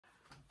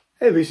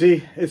Hey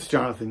VC, it's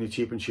Jonathan, the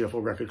Cheap and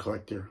Cheerful Record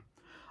Collector.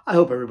 I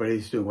hope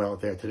everybody's doing well out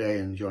there today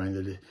and enjoying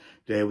the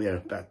day. We had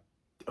about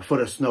a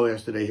foot of snow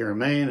yesterday here in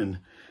Maine and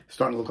it's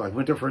starting to look like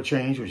winter for a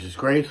change, which is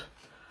great.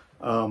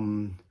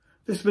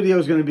 This video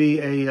is going to be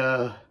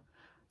a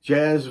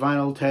Jazz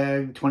Vinyl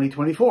Tag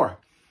 2024.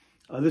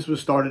 This was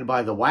started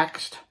by The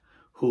Waxed,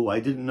 who I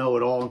didn't know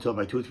at all until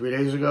about 2 or 3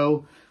 days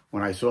ago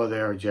when I saw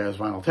their Jazz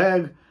Vinyl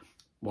Tag,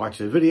 watched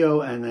the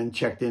video, and then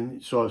checked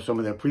in, saw some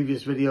of their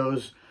previous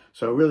videos.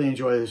 So I really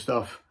enjoy this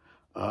stuff.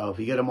 If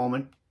you get a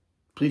moment,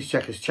 please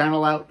check his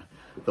channel out,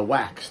 The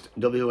Waxed,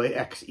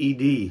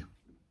 W-A-X-E-D.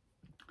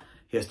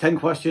 He has 10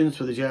 questions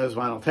for the Jazz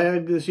Vinyl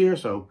Tag this year,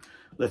 so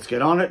let's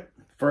get on it.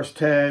 First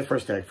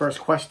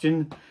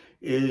question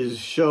is,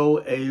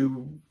 show a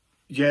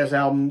jazz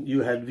album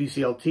you had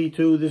VCLT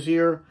to this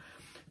year.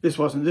 This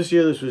wasn't this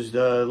year, this was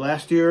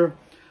last year.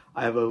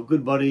 I have a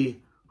good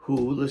buddy who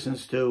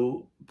listens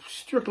to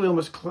strictly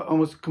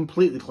almost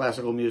completely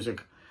classical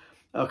music.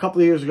 A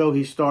couple of years ago,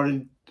 he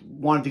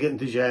wanted to get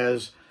into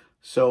jazz,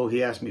 so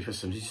he asked me for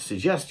some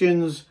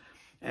suggestions,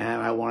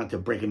 and I wanted to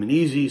break him in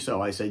easy,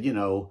 so I said, you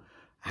know,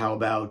 how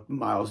about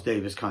Miles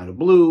Davis Kind of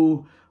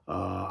Blue,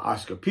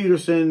 Oscar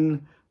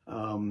Peterson,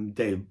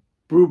 Dave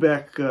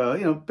Brubeck,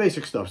 you know,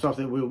 basic stuff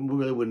that we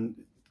really wouldn't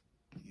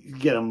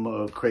get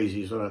him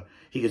crazy,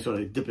 he could sort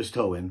of dip his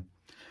toe in.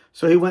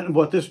 So he went and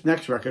bought this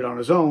next record on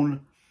his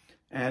own,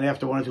 and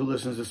after 1 or 2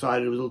 listens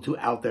decided it was a little too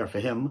out there for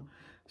him.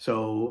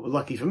 So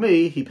lucky for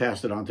me, he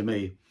passed it on to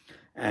me.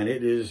 And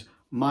it is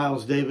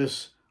Miles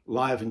Davis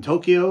Live in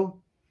Tokyo.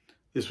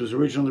 This was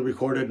originally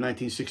recorded in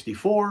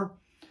 1964.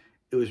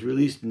 It was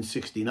released in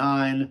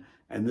 69.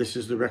 And this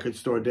is the Record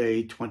Store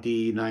Day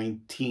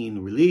 2019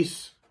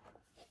 release.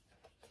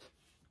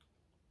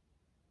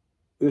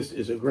 This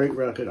is a great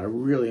record. I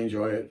really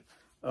enjoy it.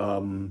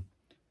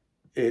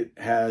 It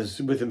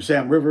has with him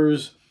Sam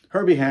Rivers,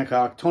 Herbie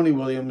Hancock, Tony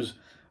Williams,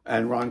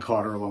 and Ron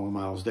Carter along with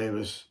Miles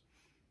Davis.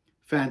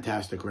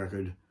 Fantastic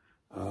record.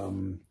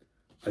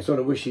 I sort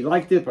of wish he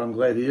liked it, but I'm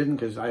glad he didn't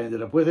because I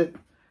ended up with it.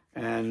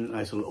 And a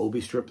nice little Obi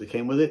strip that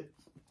came with it.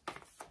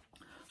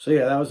 So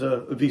yeah, that was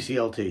a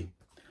VCLT.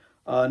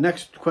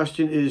 Next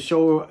question is,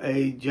 show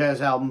a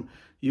jazz album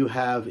you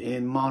have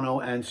in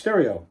mono and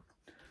stereo.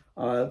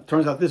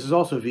 Turns out this is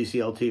also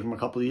VCLT from a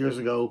couple of years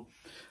ago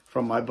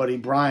from my buddy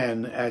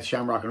Brian at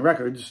Shamrockin'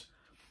 Records.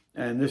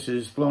 And this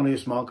is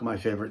Thelonious Monk, my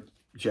favorite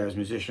jazz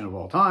musician of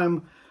all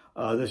time.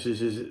 This is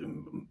his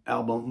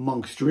album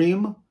Monk's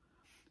Dream.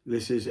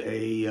 This is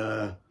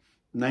a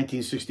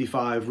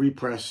 1965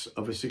 repress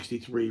of a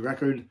 63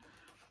 record,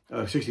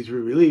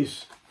 63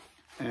 release,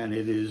 and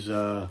it is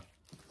on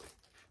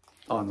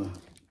the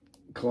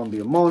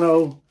Columbia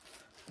Mono,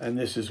 and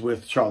this is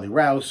with Charlie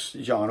Rouse,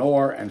 John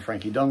Orr, and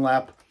Frankie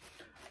Dunlap.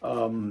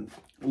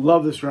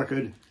 Love this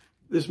record.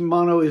 This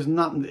mono is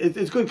not,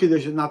 it's good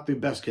condition, not the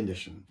best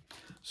condition.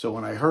 So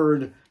when I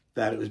heard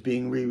that it was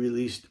being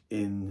re-released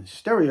in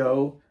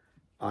stereo,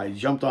 I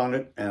jumped on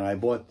it and I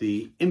bought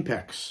the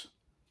Impex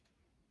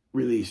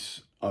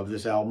release of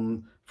this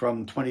album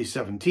from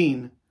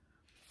 2017.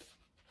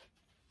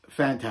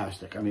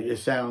 Fantastic. I mean, it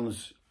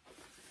sounds,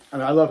 I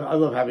mean, I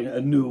love having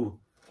a new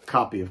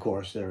copy, of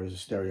course. There is a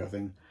stereo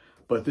thing.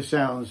 But this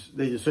sounds,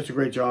 they did such a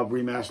great job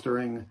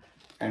remastering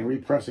and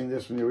repressing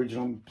this from the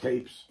original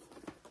tapes.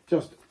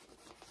 Just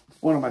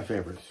one of my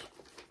favorites.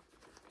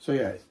 So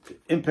yeah,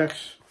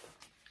 Impex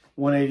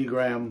 180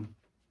 gram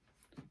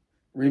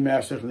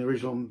remastered from the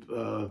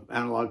original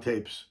analog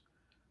tapes.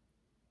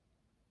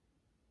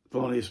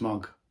 Thelonious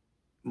Monk,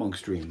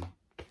 Monk's Dream.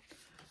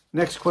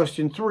 Next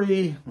question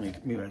 3.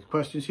 Let me write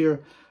questions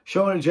here.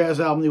 Showing a jazz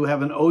album you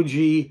have an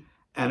OG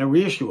and a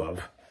reissue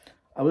of.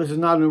 This is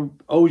not an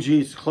OG,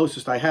 it's the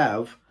closest I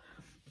have.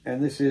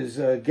 And this is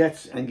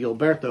Getz and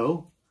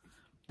Gilberto.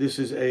 This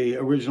is a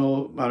not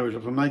original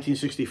from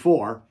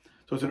 1964.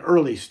 So it's an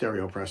early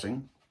stereo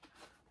pressing.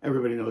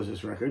 Everybody knows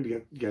this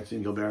record, Getz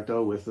and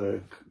Gilberto with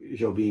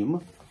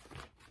Jobim.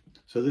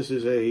 So this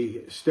is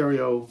a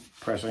stereo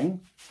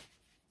pressing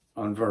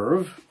on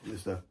Verve.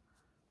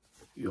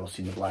 You all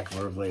see the black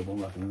Verve label,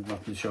 nothing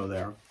to show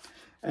there.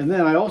 And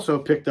then I also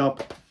picked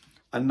up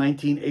a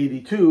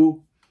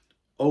 1982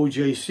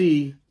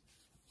 OJC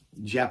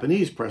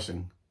Japanese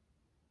pressing,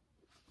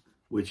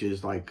 which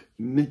is like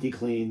minty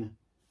clean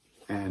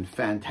and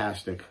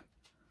fantastic.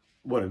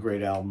 What a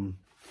great album.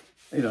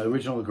 You know, the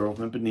original Girl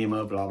from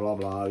Ipanema, blah, blah,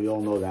 blah. You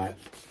all know that.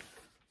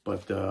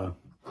 But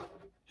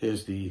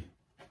here's the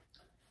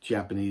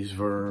Japanese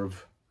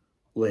Verve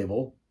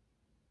label.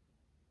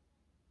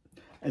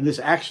 And this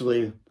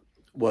actually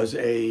was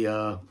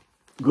a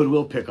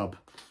Goodwill pickup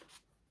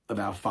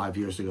about 5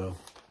 years ago.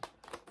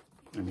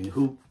 I mean,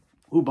 who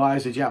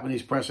buys a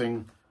Japanese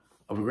pressing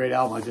of a great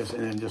album like this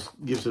and then just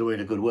gives it away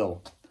to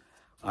Goodwill?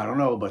 I don't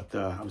know, but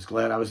I was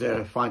glad I was there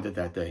to find it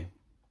that day.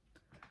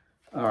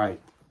 All right.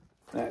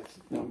 That's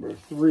number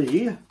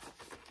 3.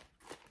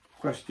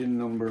 Question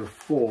number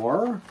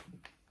 4.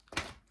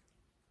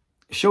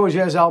 Show a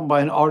jazz album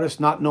by an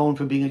artist not known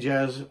for being a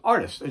jazz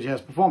artist, a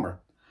jazz performer.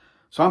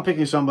 So I'm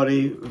picking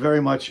somebody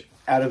very much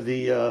out of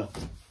the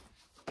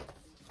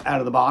out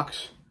of the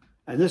box.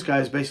 And this guy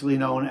is basically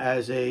known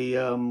as a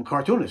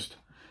cartoonist.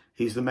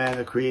 He's the man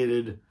that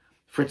created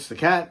Fritz the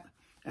Cat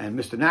and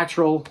Mr.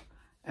 Natural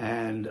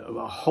and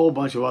a whole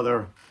bunch of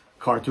other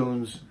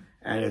cartoons.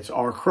 And it's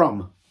R.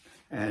 Crumb.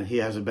 And he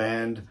has a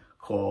band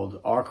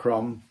called R.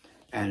 Crumb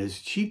and his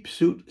Cheap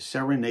Suit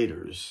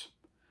Serenaders.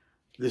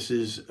 This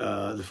is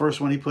the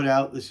first one he put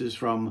out. This is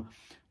from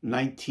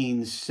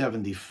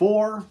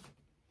 1974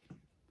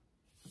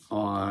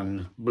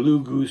 on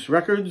Blue Goose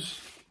Records.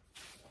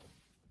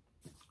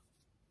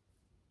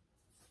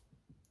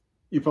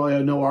 You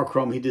probably know R.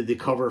 Crumb. He did the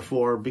cover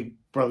for Big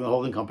Brother and the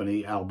Holding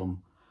Company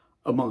album,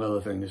 among other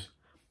things.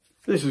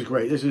 This is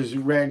great. This is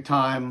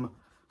ragtime,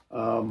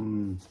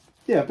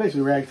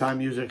 basically ragtime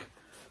music.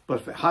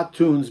 But for hot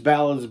tunes,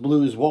 ballads,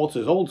 blues,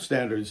 waltzes, old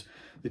standards,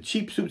 the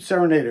Cheap Suit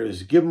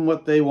Serenaders give them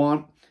what they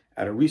want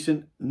at a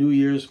recent New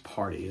Year's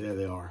party. There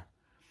they are.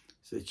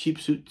 It's the Cheap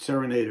Suit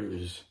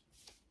Serenaders.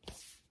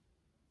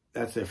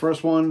 That's their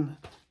first one.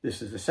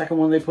 This is the second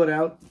one they put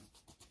out.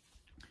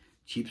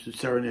 Cheap Suit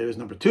Serenaders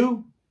number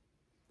 2.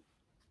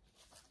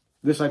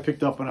 This I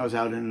picked up when I was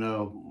out in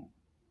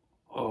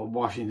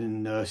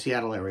Washington,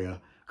 Seattle area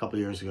a couple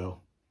of years ago.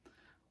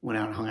 Went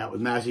out and hung out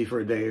with Mazzy for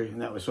a day,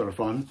 and that was sort of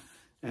fun.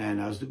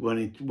 And I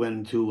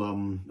went to a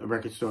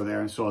record store there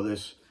and saw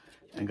this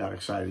and got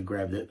excited,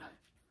 grabbed it.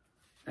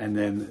 And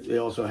then they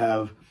also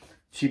have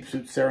Cheap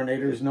Suit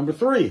Serenaders number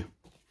 3.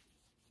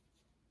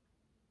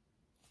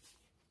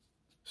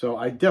 So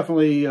I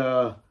definitely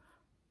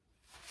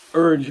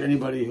urge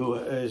anybody who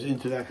is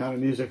into that kind of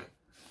music.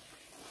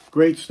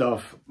 Great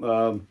stuff.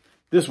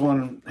 This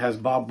one has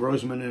Bob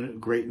Brosman in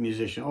it, great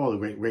musician, all the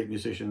great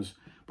musicians,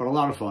 but a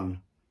lot of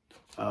fun.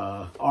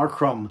 R.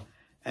 Crumb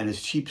and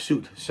his Cheap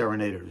Suit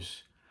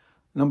Serenaders.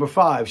 Number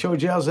 5, Showa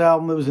Jazz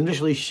album that was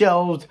initially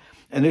shelved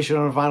and issued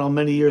on vinyl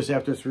many years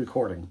after its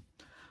recording.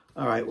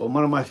 All right, well,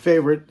 one of my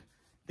favorite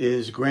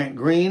is Grant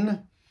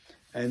Green,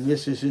 and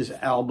this is his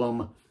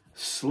album,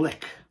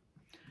 Slick.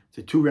 It's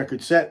a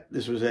 2-record set.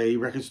 This was a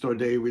Record Store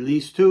Day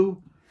release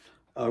too.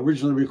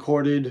 Originally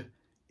recorded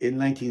in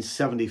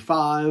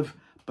 1975,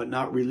 but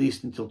not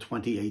released until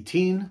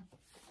 2018.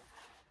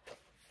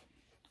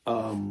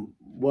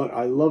 What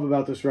I love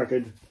about this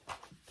record,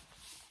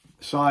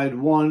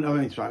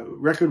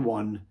 record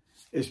 1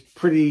 is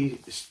pretty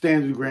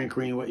standard Grant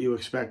Green, what you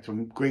expect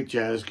from great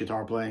jazz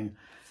guitar playing.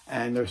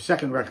 And their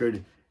second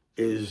record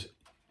is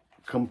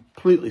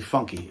completely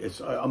funky. It's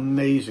an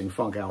amazing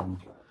funk album.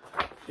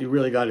 He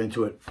really got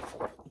into it.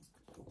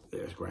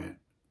 There's Grant.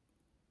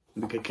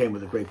 It came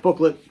with a great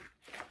booklet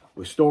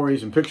with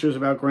stories and pictures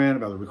about Grant,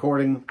 about the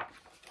recording.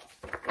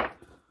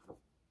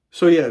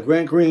 So yeah,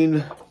 Grant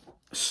Green,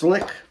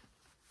 Slick,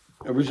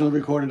 originally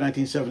recorded in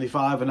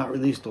 1975 and not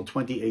released till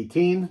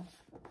 2018.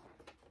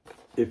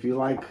 If you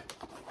like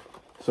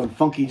some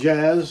funky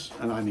jazz,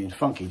 and I mean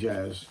funky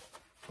jazz,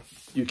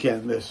 you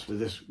can't miss with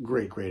this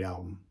great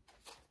album.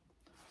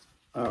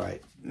 All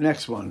right,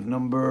 next one,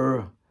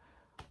 number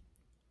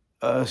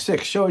 6,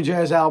 Showa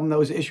Jazz album that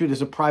was issued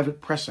as a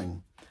private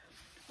pressing.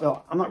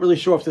 Well, I'm not really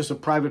sure if this is a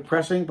private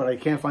pressing, but I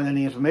can't find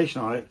any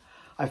information on it.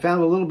 I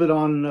found a little bit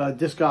on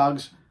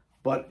Discogs,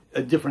 but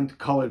a different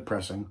colored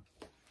pressing.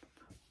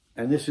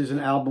 And this is an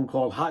album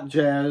called Hot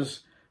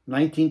Jazz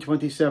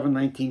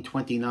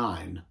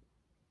 1927-1929.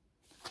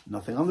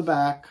 Nothing on the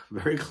back,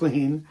 very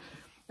clean.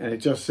 And it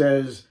just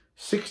says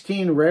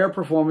 16 rare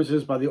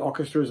performances by the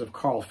orchestras of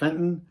Carl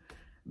Fenton,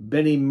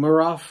 Benny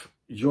Muroff,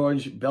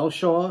 George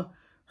Belshaw,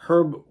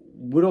 Herb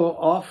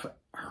Wittolf,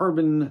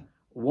 Herman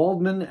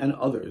Waldman, and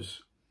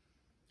others.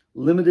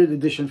 Limited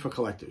edition for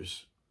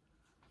collectors.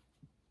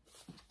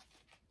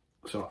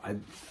 So,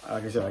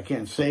 like I said, I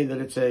can't say that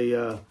it's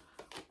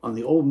on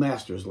the Old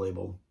Masters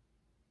label.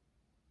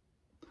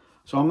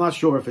 So I'm not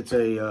sure if it's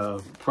a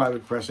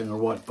private pressing or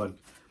what, but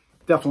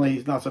definitely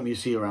it's not something you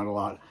see around a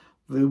lot.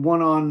 The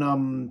one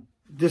on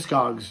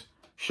Discogs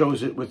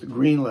shows it with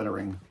green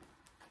lettering.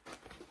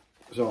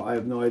 So I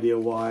have no idea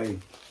why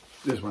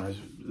this one has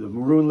the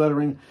maroon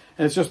lettering.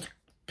 And it's just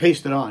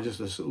pasted on, just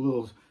a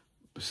little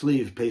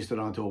sleeve pasted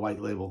onto a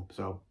white label.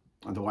 So,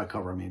 onto a white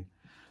cover, I mean.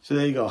 So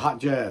there you go, Hot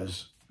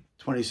Jazz,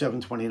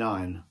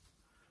 2729.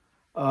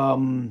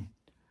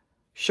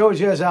 Showa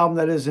Jazz album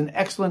that is an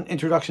excellent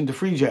introduction to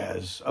free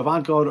jazz,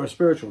 avant-garde, or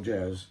spiritual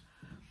jazz.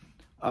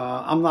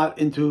 I'm not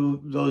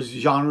into those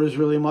genres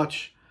really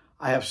much.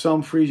 I have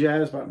some free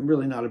jazz, but I'm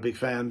really not a big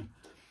fan.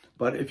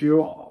 But I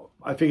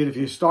figured if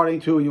you're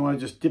starting to and you want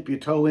to just dip your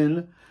toe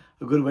in,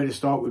 a good way to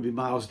start would be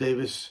Miles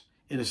Davis,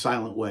 In a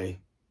Silent Way.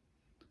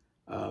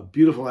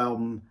 Beautiful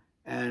album,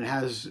 and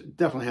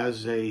definitely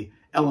has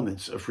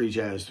elements of free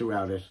jazz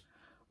throughout it.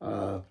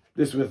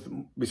 This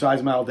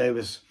besides Miles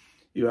Davis,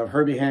 you have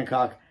Herbie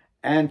Hancock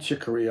and Chick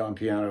Corea on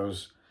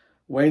pianos,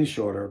 Wayne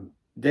Shorter,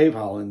 Dave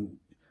Holland,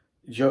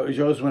 Joe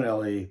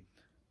Zwinelli,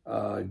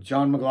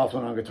 John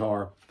McLaughlin on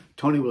guitar,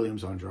 Tony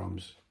Williams on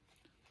drums.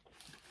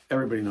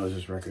 Everybody knows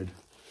this record.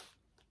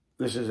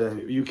 This is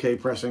a UK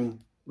pressing,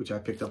 which I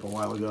picked up a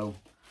while ago,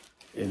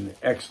 in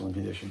excellent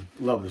condition.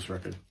 Love this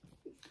record.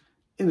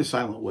 In the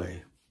Silent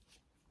Way.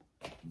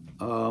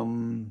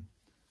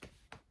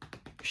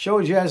 Show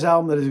a jazz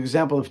album that is an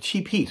example of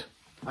cheap heat.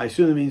 I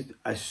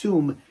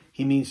assume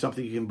he means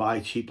something you can buy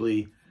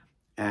cheaply,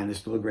 and it's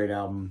still a great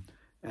album.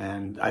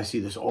 And I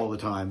see this all the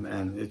time,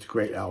 and it's a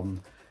great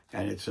album.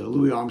 And it's a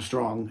Louis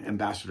Armstrong,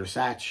 Ambassador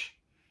Satch.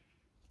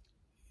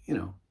 You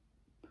know,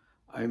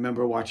 I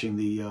remember watching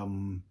the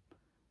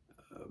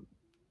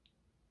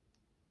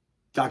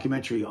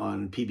documentary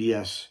on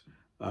PBS,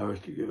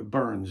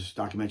 Burns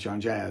documentary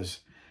on jazz,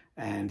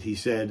 and he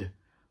said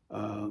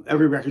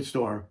every record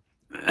store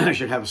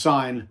should have a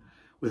sign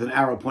with an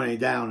arrow pointing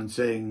down and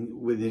saying,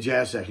 with the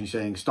jazz section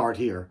saying, start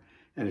here,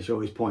 and it should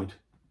always point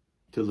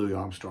to Louis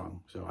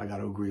Armstrong. So I got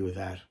to agree with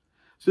that.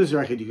 So this is a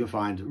record you can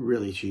find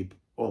really cheap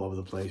all over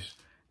the place,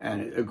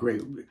 and a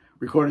great,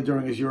 recorded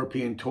during his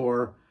European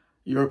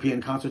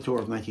concert tour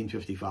of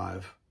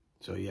 1955.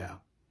 So yeah,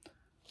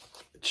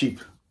 cheap,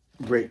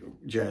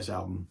 great jazz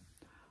album.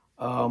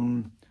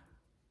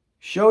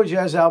 Show a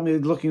jazz album you're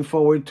looking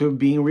forward to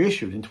being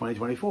reissued in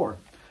 2024.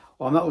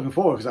 Well, I'm not looking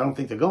forward because I don't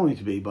think they're going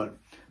to be, but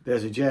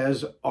there's a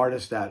jazz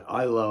artist that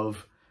I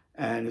love,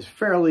 and it's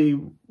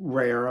fairly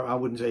rare. I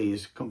wouldn't say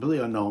he's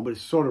completely unknown, but it's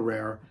sort of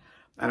rare.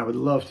 And I would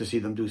love to see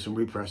them do some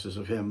represses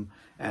of him,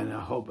 and I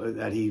hope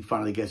that he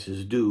finally gets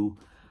his due.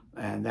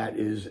 And that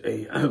is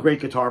a great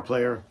guitar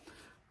player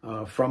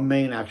from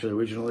Maine, actually,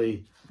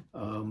 originally,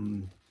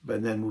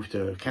 but then moved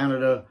to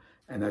Canada.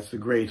 And that's the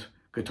great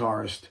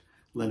guitarist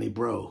Lenny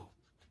Breau.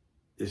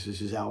 This is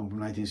his album from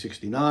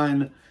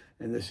 1969,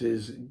 and this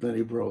is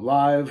Lenny Breau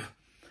live.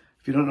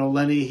 If you don't know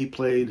Lenny, he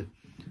played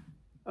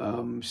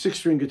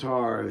 6-string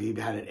guitar, he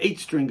had an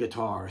 8-string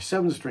guitar,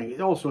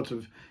 7-string, all sorts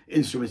of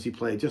instruments he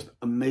played. Just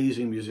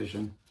amazing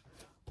musician.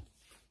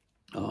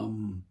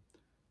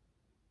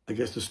 I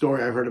guess the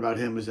story I heard about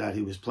him is that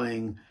he was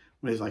playing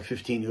when he was like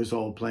 15 years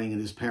old, playing in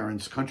his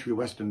parents' country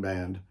western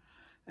band,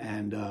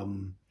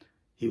 and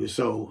he was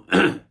so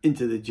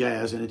into the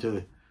jazz and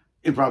into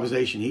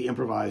improvisation, he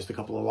improvised a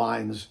couple of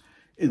lines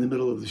in the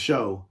middle of the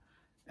show.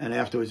 And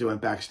afterwards, he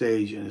went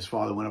backstage, and his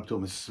father went up to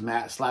him and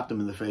slapped him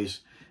in the face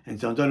and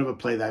said, "Don't ever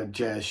play that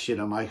jazz shit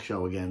on my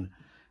show again."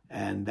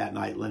 And that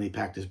night, Lenny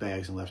packed his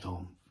bags and left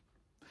home.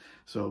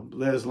 So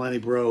there's Lenny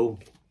Breau.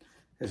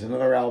 There's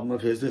another album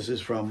of his. This is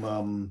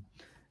from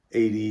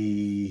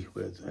 80.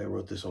 I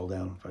wrote this all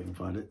down if I can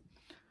find it.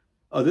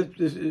 Oh,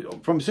 this is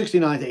from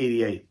 69 to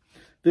 88.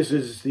 This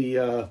is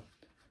the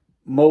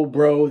Mo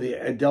Breau, the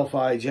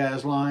Adelphi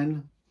Jazz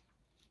Line.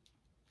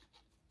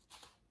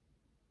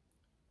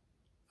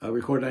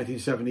 Recorded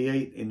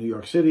 1978 in New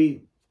York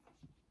City.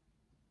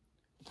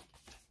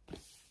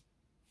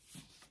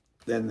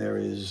 Then there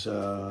is,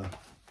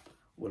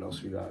 what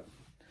else we got?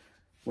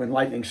 When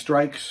Lightning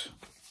Strikes,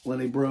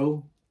 Lenny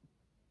Breau.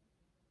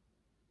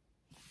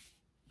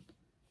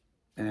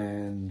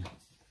 And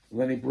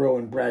Lenny Breau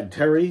and Brad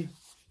Terry.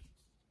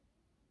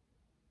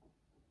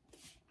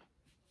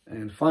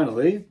 And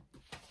finally,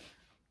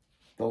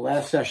 The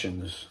Last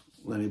Sessions,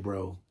 Lenny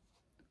Breau.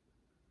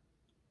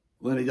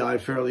 Lenny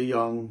died fairly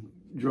young,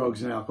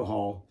 drugs and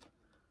alcohol.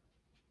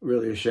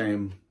 Really a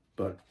shame,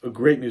 but a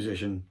great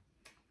musician.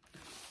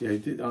 Yeah, he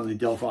did on the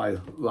Delphi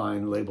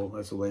line label.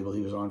 That's the label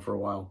he was on for a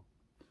while.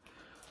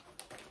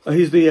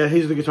 He's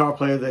the guitar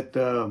player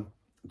that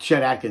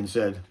Chet Atkins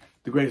said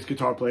the greatest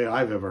guitar player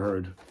I've ever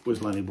heard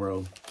was Lenny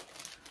Breau.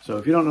 So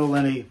if you don't know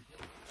Lenny,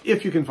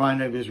 if you can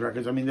find any of his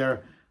records, I mean,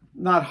 they're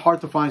not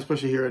hard to find,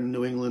 especially here in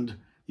New England.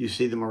 You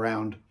see them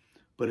around.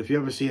 But if you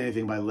ever see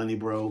anything by Lenny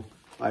Breau,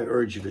 I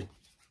urge you to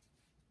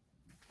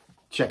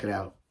check it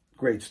out.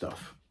 Great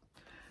stuff.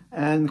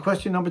 And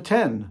question number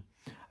 10.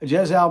 A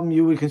jazz album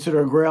you would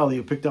consider a grail that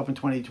you picked up in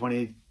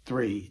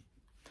 2023.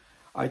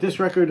 All right, this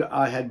record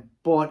I had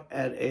bought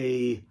at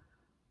a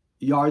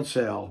yard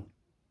sale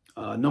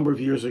a number of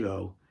years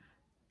ago.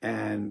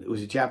 And it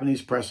was a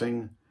Japanese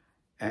pressing.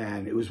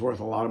 And it was worth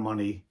a lot of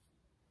money.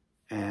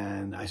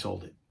 And I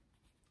sold it.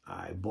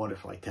 I bought it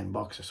for like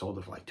 $10. I sold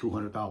it for like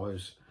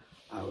 $200.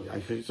 I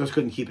just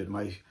couldn't keep it.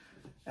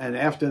 And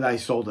after I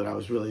sold it, I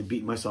was really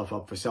beating myself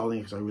up for selling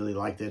it because I really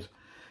liked it.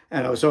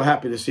 And I was so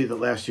happy to see that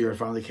last year it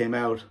finally came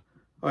out.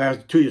 Oh,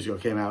 2 years ago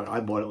it came out. I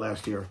bought it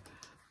last year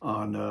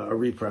on a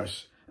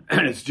repress.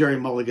 And it's Gerry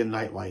Mulligan,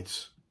 Night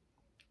Lights.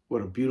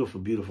 What a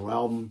beautiful, beautiful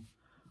album.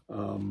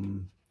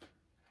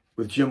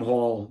 With Jim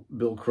Hall,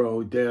 Bill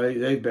Crow,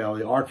 Dave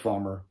Bailey, Art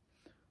Farmer,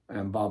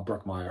 and Bob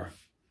Bruckmeyer.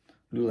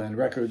 Newland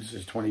Records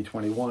is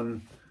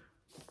 2021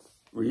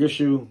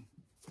 reissue.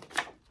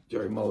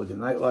 Gerry Mulligan,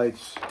 Night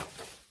Lights.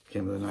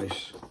 Came with a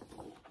nice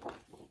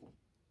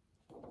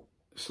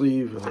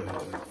sleeve with an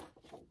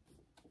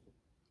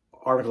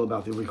article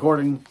about the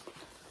recording.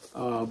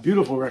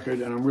 Beautiful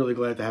record, and I'm really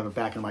glad to have it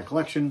back in my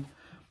collection.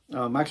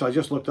 Actually, I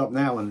just looked up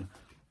now, and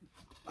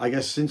I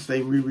guess since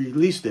they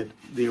re-released it,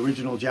 the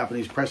original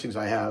Japanese pressings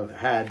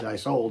I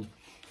sold,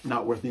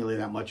 not worth nearly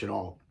that much at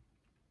all.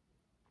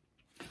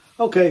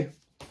 Okay,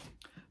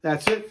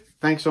 that's it.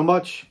 Thanks so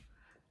much,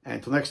 and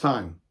until next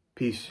time,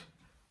 peace.